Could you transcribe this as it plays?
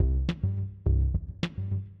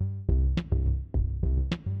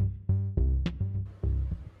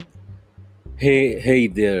Hey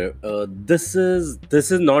there. This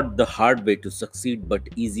is not the hard way to succeed, but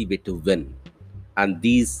easy way to win. And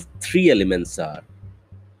these three elements are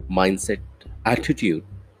mindset, attitude,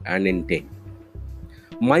 and intent.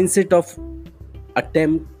 Mindset of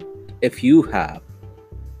attempt, if you have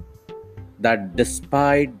that,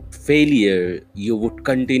 despite failure, you would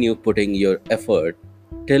continue putting your effort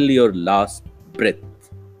till your last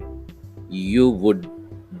breath. You would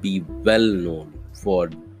be well known for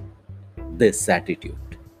this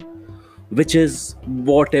attitude, which is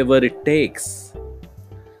whatever it takes.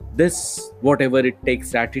 This whatever it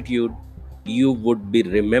takes attitude, you would be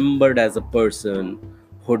remembered as a person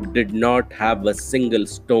who did not have a single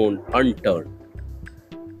stone unturned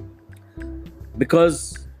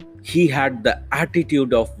because he had the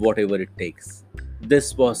attitude of whatever it takes.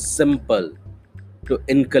 This was simple to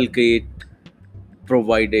inculcate,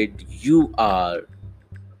 provided you are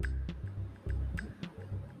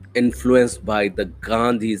influenced by the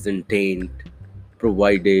Gandhi's intent,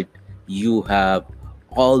 provided you have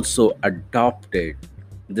also adopted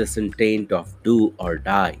this intent of do or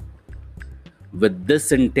die. With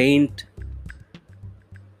this intent,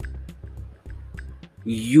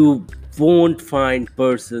 you won't find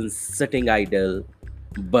persons sitting idle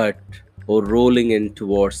but rolling in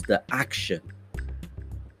towards the action.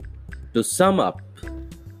 To sum up,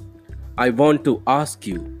 I want to ask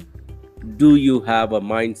you, do you have a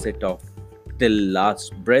mindset of till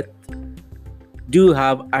last breath? Do you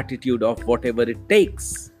have attitude of whatever it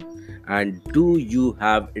takes? And do you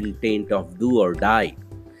have intent of do or die?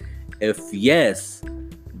 If yes,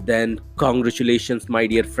 then congratulations, my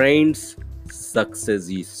dear friends. Success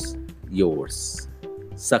is yours.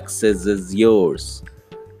 Success is yours.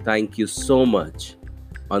 Thank you so much.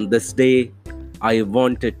 On this day, I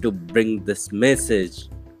wanted to bring this message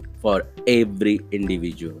for every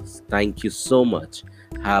individual. Thank you so much.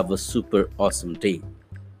 Have a super awesome day.